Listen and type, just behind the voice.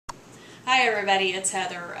Hi everybody, it's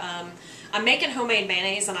Heather. I'm making homemade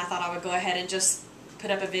mayonnaise and I thought I would go ahead and just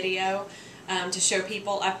put up a video to show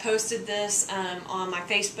people. I've posted this on my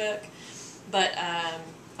Facebook, but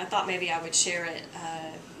I thought maybe I would share it.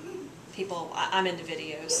 I'm into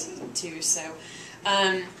videos too, so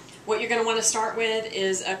what you're going to want to start with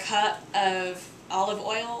is a cup of olive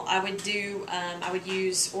oil. I would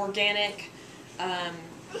use organic,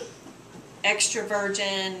 extra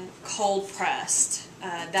virgin, cold pressed.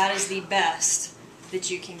 That is the best that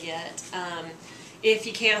you can get. If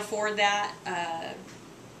you can't afford that,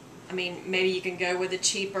 I mean, maybe you can go with a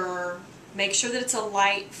cheaper, make sure that it's a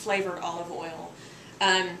light flavored olive oil.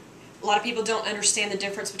 A lot of people don't understand the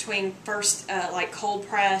difference between like cold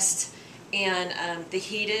pressed and the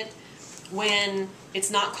heated. When it's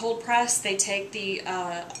not cold pressed, they take the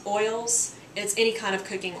oils, it's any kind of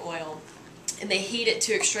cooking oil, and they heat it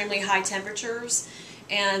to extremely high temperatures,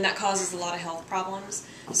 and that causes a lot of health problems.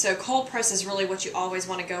 So cold press is really what you always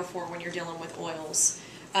want to go for when you're dealing with oils.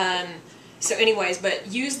 So anyways, but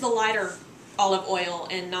use the lighter olive oil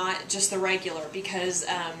and not just the regular, because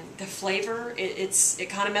the flavor, it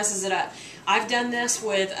kind of messes it up. I've done this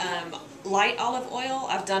with light olive oil,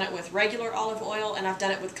 I've done it with regular olive oil, and I've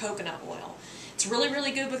done it with coconut oil. It's really,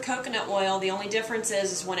 really good with coconut oil. The only difference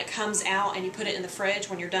is when it comes out and you put it in the fridge,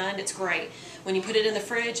 when you're done, it's great. When you put it in the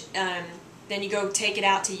fridge, then you go take it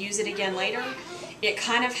out to use it again later, it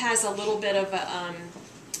kind of has a little bit of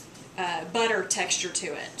a butter texture to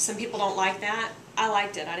it. Some people don't like that. I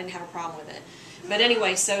liked it. I didn't have a problem with it. But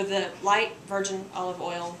anyway, so the light virgin olive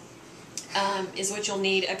oil is what you'll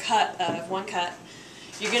need a cup of, 1 cup.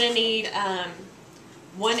 You're going to need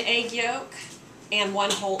 1 egg yolk and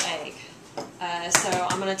 1 whole egg. So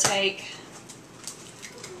I'm going to take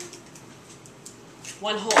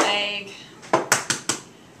 1 whole egg,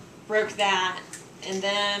 broke that, and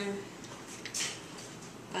then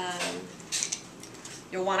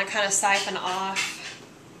you'll want to kind of siphon off.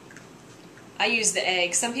 I use the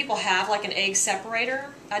egg. Some people have like an egg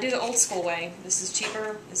separator. I do the old school way. This is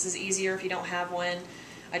cheaper. This is easier if you don't have one.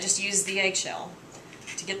 I just use the eggshell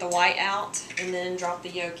to get the white out and then drop the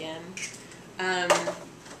yolk in.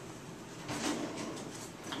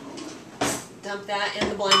 Dump that in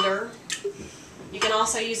the blender. You can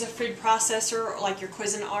also use a food processor like your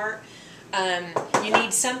Cuisinart. You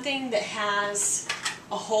need something that has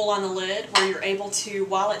a hole on the lid where you're able to,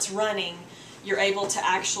 while it's running, you're able to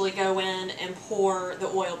actually go in and pour the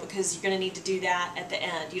oil, because you're going to need to do that at the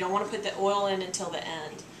end. You don't want to put the oil in until the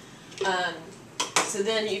end.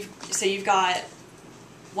 So you've got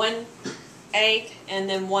 1 egg and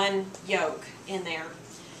then 1 yolk in there.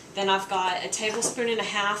 Then I've got 1.5 tablespoons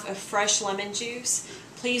of fresh lemon juice.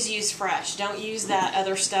 Please use fresh. Don't use that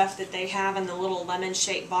other stuff that they have in the little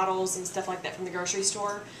lemon-shaped bottles and stuff like that from the grocery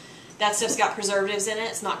store. That stuff's got preservatives in it.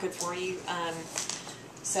 It's not good for you.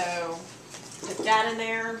 So put that in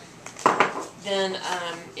there. Then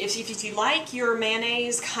if you like your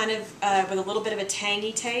mayonnaise kind of with a little bit of a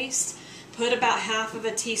tangy taste, put about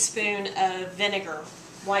 1/2 teaspoon of vinegar,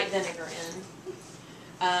 white vinegar in.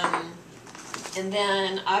 And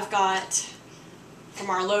then I've got, from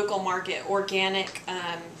our local market, organic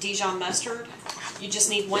Dijon mustard. You just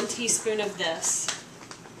need 1 teaspoon of this.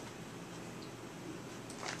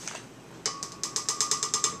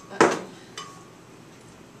 Put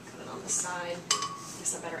it on the side.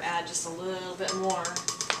 Guess I better add just a little bit more,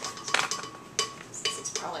 since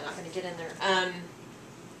it's probably not going to get in there.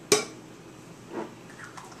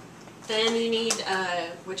 Then you need,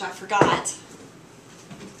 which I forgot,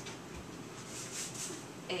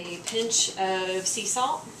 a pinch of sea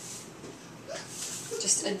salt,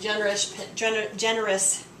 just a generous pinch.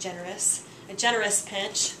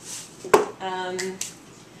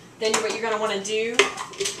 Then what you're going to want to do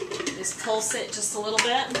is pulse it just a little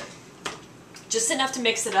bit, just enough to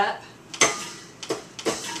mix it up.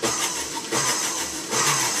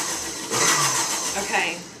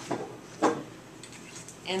 Okay,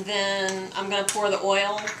 and then I'm going to pour the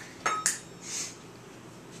oil.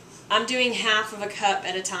 I'm doing 1/2 cup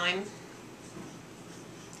at a time.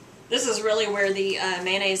 This is really where the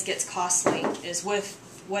mayonnaise gets costly, is with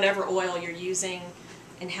whatever oil you're using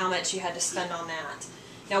and how much you had to spend on that.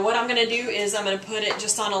 Now what I'm going to do is I'm going to put it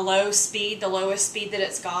just on a low speed, the lowest speed that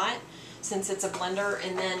it's got, since it's a blender,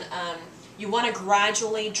 and then you want to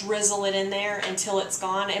gradually drizzle it in there until it's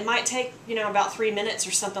gone. It might take, about 3 minutes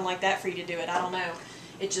or something like that for you to do it. I don't know.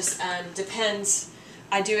 It just depends.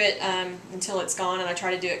 I do it until it's gone, and I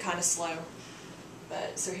try to do it kind of slow.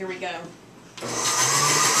 But so here we go.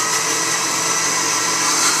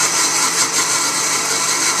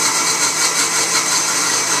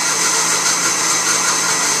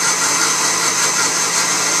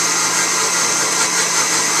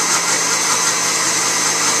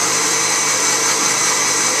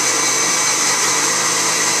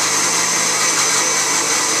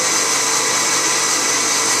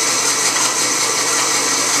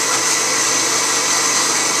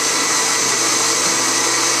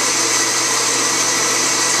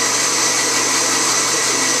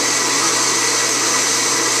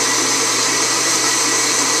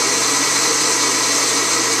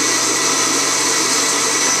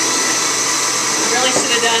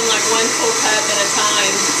 have done like 1 full cup at a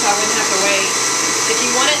time, so I wouldn't have to wait. If you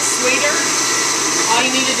want it sweeter, all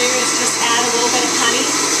you need to do is just add a little bit of honey.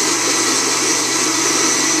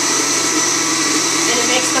 And it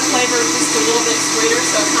makes the flavor just a little bit sweeter,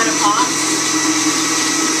 so it kind of pops.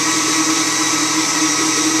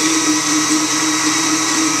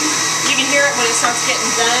 You can hear it when it starts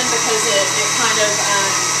getting done because it kind of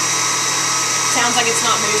sounds like it's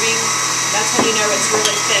not moving. That's when you know it's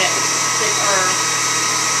really thicker.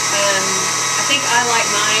 I think I like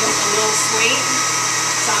mine a little sweet,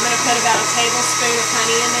 so I'm going to put about a tablespoon of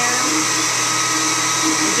honey in there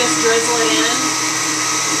and just drizzle it in.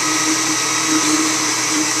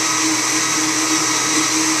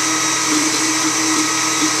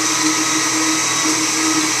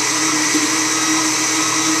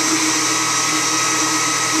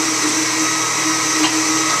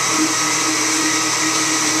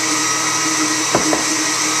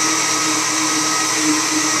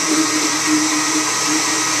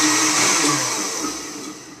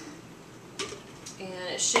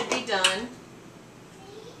 Should be done.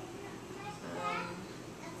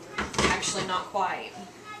 Actually not quite.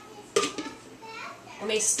 Let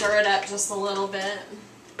me stir it up just a little bit.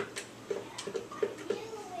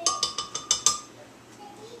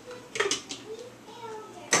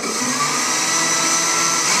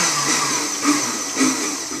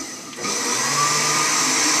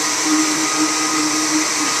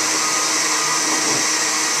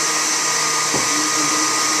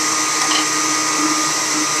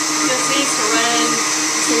 Needs to run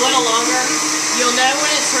just a little longer. You'll know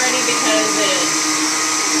when it's ready because it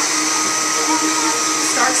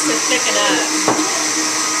starts to thicken up.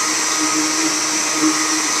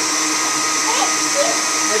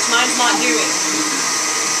 Which mine's not doing.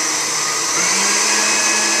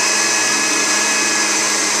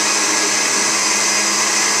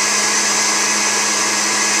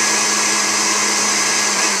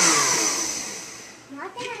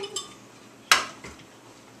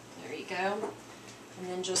 Go, and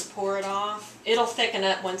then just pour it off. It'll thicken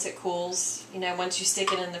up once it cools. You know, once you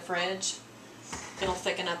stick it in the fridge, it'll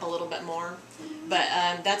thicken up a little bit more. But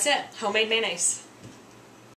that's it. Homemade mayonnaise.